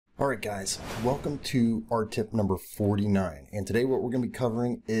Alright guys, welcome to our tip number 49, and today what we're going to be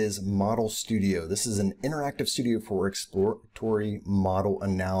covering is modelStudio. This is an interactive studio for exploratory model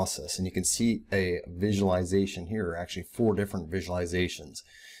analysis, and you can see a visualization here, actually 4 different visualizations.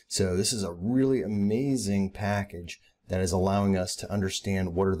 So this is a really amazing package that is allowing us to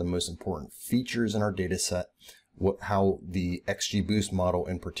understand what are the most important features in our data set, how the XGBoost model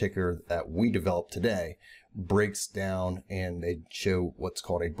in particular that we developed today breaks down, and they show what's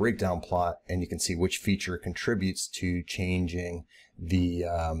called a breakdown plot, and you can see which feature contributes to changing the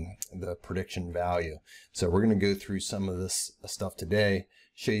prediction value. So we're going to go through some of this stuff today,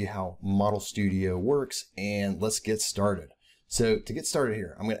 show you how modelStudio works, and let's get started. So to get started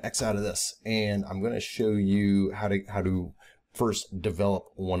here, I'm going to X out of this, and I'm going to show you how to first develop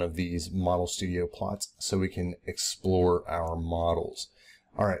one of these modelStudio plots so we can explore our models.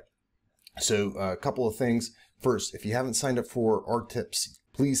 All right. So a couple of things. First, if you haven't signed up for our tips,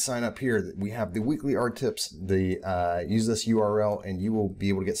 please sign up here. We have the weekly art tips. Use this URL and you will be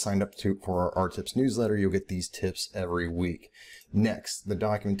able to get signed up for our art tips newsletter. You'll get these tips every week. Next, the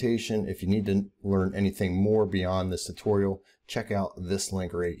documentation. If you need to learn anything more beyond this tutorial, check out this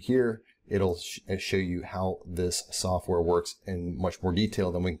link right here. It'll show you how this software works in much more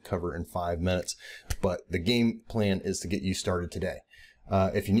detail than we can cover in 5 minutes. But the game plan is to get you started today.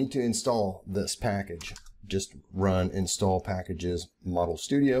 If you need to install this package, just run install packages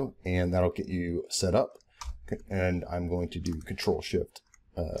modelStudio, and that'll get you set up. And I'm going to do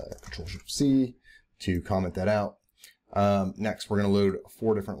Control-Shift-C to comment that out. Next, we're going to load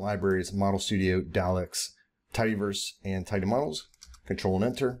 4 different libraries: modelStudio, Daleks, Tidyverse, and TidyModels. Control and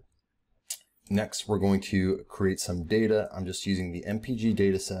Enter. Next, we're going to create some data. I'm just using the MPG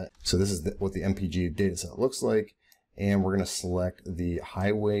dataset. So this is what the MPG dataset looks like. And we're going to select the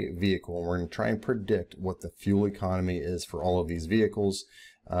highway vehicle, and we're going to try and predict what the fuel economy is for all of these vehicles.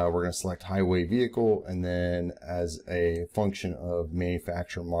 We're going to select highway vehicle, and then as a function of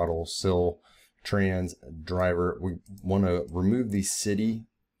manufacturer, model, SIL, trans, driver, we want to remove the city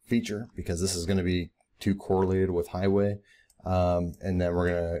feature because this is going to be too correlated with highway. And then we're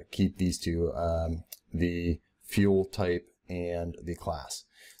going to keep these two, the fuel type and the class.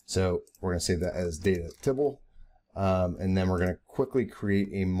 So we're going to save that as data tibble. And then we're going to quickly create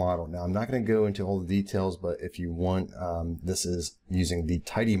a model. Now, I'm not going to go into all the details, but if you want, this is using the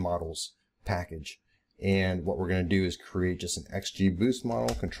TidyModels package. And what we're going to do is create just an XGBoost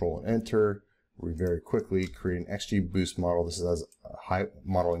model, Control and Enter. We very quickly create an XGBoost model. This is as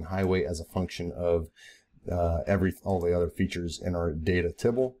modeling highway as a function of all the other features in our data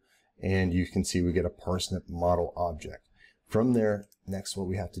tibble. And you can see we get a parsnip model object. From there, next what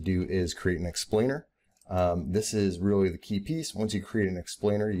we have to do is create an explainer. This is really the key piece. Once you create an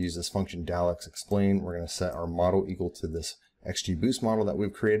explainer, you use this function Daleks explain. We're going to set our model equal to this XGBoost model that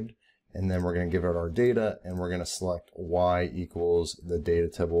we've created, and then we're going to give it our data, and we're going to select Y equals the data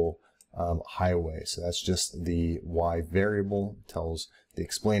tibble highway. So that's just the Y variable, tells the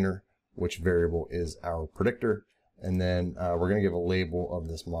explainer which variable is our predictor, and then we're going to give a label of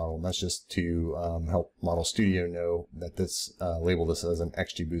this model, and that's just to help modelStudio know that this label this as an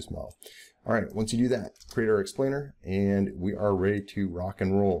XGBoost model. All right, once you do that, create our explainer, and we are ready to rock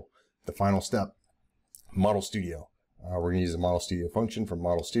and roll. The final step, modelStudio. We're going to use the modelStudio function from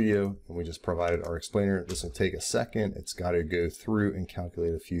modelStudio, and we just provided our explainer. This will take a second. It's got to go through and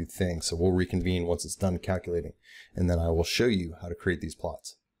calculate a few things. So we'll reconvene once it's done calculating, and then I will show you how to create these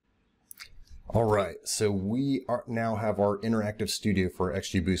plots. All right, so we now have our interactive studio for our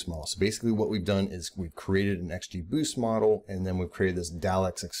XGBoost model. So basically what we've done is we've created an XGBoost model, and then we've created this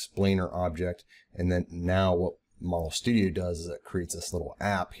Daleks explainer object. And then now what modelStudio does is it creates this little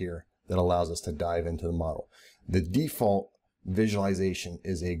app here that allows us to dive into the model. The default visualization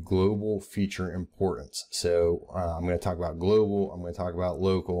is a global feature importance. So I'm going to talk about global, I'm going to talk about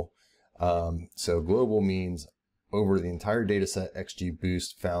local. So global means over the entire data set,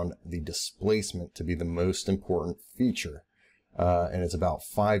 XGBoost found the displacement to be the most important feature. And it's about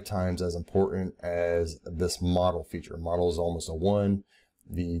 5 times as important as this model feature. Model is almost a 1.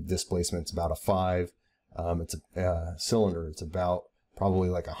 The displacement's about a 5. It's a cylinder. It's about probably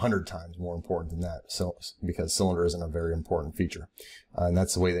like 100 times more important than that. So because cylinder isn't a very important feature. And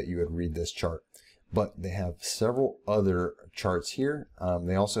that's the way that you would read this chart. But they have several other charts here.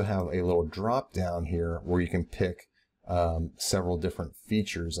 They also have a little drop down here where you can pick several different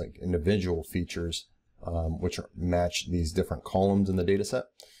features, like individual features, which match these different columns in the data set.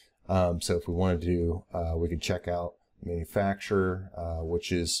 So if we wanted to, we could check out manufacturer,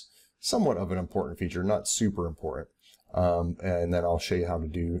 which is somewhat of an important feature, not super important. And then I'll show you how to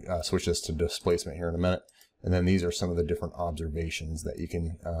do switch this to displacement here in a minute. And then these are some of the different observations that you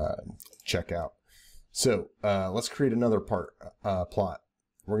can check out. So let's create another plot.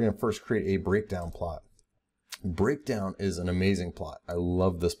 We're going to first create a breakdown plot. Breakdown is an amazing plot. I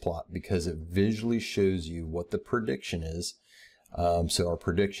love this plot because it visually shows you what the prediction is. So our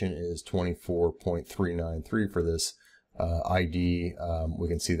prediction is 24.393 for this ID. We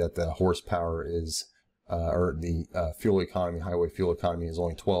can see that the horsepower is, or the fuel economy, highway fuel economy is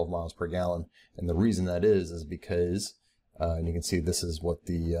only 12 miles per gallon. And the reason that is because, and you can see this is what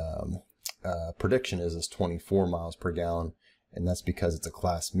the prediction is 24 miles per gallon. And that's because it's a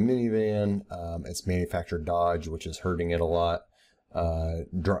class minivan. It's manufactured Dodge, which is hurting it a lot.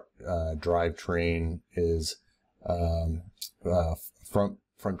 Drivetrain is front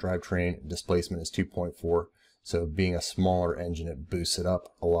drivetrain displacement is 2.4. So being a smaller engine, it boosts it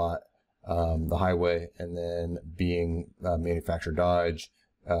up a lot. The highway, and then being manufactured Dodge,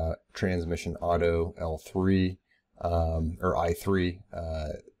 transmission auto L3 or I3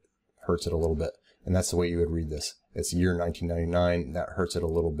 hurts it a little bit. And that's the way you would read this. It's year 1999. That hurts it a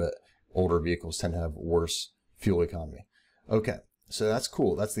little bit. Older vehicles tend to have worse fuel economy. Okay, so that's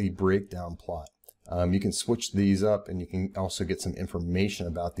cool. That's the breakdown plot. You can switch these up, and you can also get some information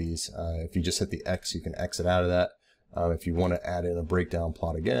about these. If you just hit the X, you can exit out of that. If you want to add in a breakdown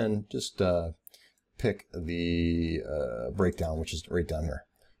plot again, just pick the breakdown, which is right down here.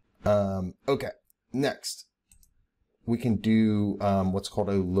 Okay, next we can do what's called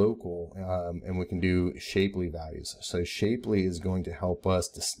a local, and we can do Shapley values. So Shapley is going to help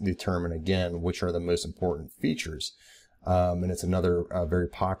us determine, again, which are the most important features. And it's another very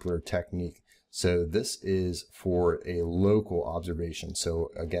popular technique. So this is for a local observation.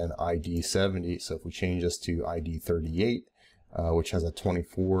 So again, ID 70. So if we change this to ID 38, which has a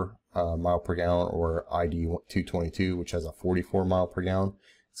 24 mile per gallon, or ID 222, which has a 44 mile per gallon,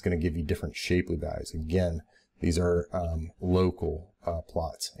 it's going to give you different Shapley values. Again, these are local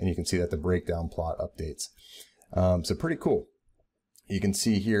plots, and you can see that the breakdown plot updates. So pretty cool. You can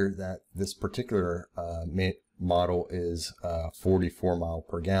see here that this particular model is 44 mile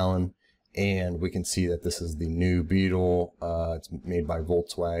per gallon. And we can see that this is the new Beetle. It's made by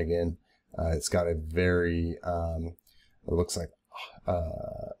Volkswagen. It's got a very, it looks like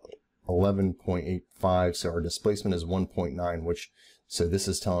 11.85. So our displacement is 1.9, so this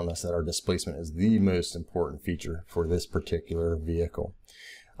is telling us that our displacement is the most important feature for this particular vehicle.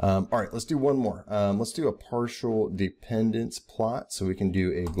 All right, let's do one more. Let's do a partial dependence plot. So we can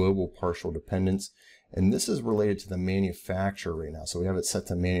do a global partial dependence. And this is related to the manufacturer right now. So we have it set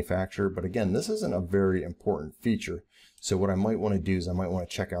to manufacturer, but again, this isn't a very important feature. So what I might want to do is I might want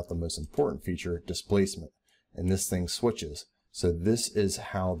to check out the most important feature, displacement. And this thing switches. So this is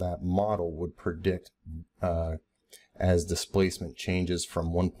how that model would predict as displacement changes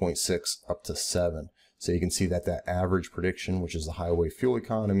from 1.6 up to 7. So you can see that that average prediction, which is the highway fuel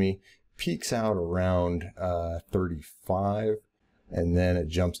economy, peaks out around 35. And then it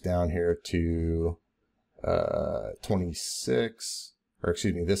jumps down here to 26, or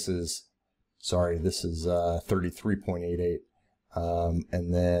excuse me, this is 33.88.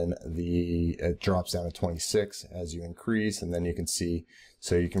 And then it drops down to 26 as you increase, and then you can see,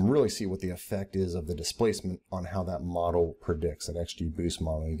 so you can really see what the effect is of the displacement on how that model predicts, that XG boost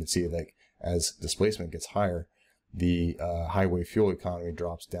model. You can see that as displacement gets higher, the highway fuel economy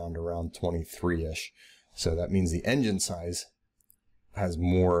drops down to around 23-ish. So that means the engine size has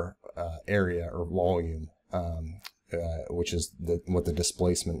more area or volume, which is what the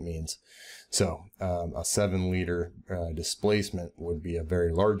displacement means. So a 7-liter displacement would be a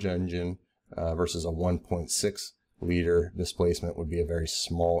very large engine versus a 1.6-liter displacement would be a very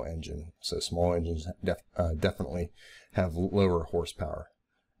small engine. So small engines definitely have lower horsepower.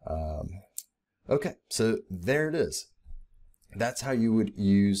 Okay, so there it is. That's how you would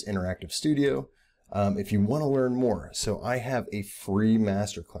use Interactive Studio. If you want to learn more, so I have a free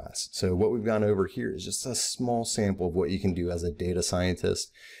masterclass. So what we've gone over here is just a small sample of what you can do as a data scientist.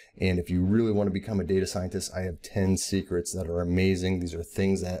 And if you really want to become a data scientist, I have 10 secrets that are amazing. These are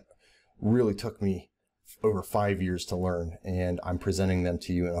things that really took me over 5 years to learn, and I'm presenting them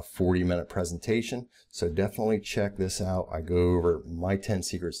to you in a 40-minute presentation. So definitely check this out. I go over my 10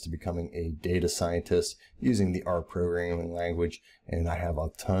 secrets to becoming a data scientist using the R programming language, and I have a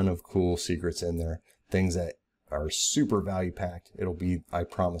ton of cool secrets in there, things that are super value packed. It'll be, I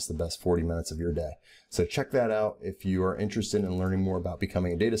promise, the best 40 minutes of your day. So check that out. If you are interested in learning more about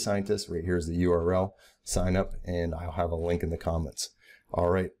becoming a data scientist, right here's the URL. Sign up, and I'll have a link in the comments. All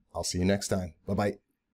right, I'll see you next time. Bye-bye.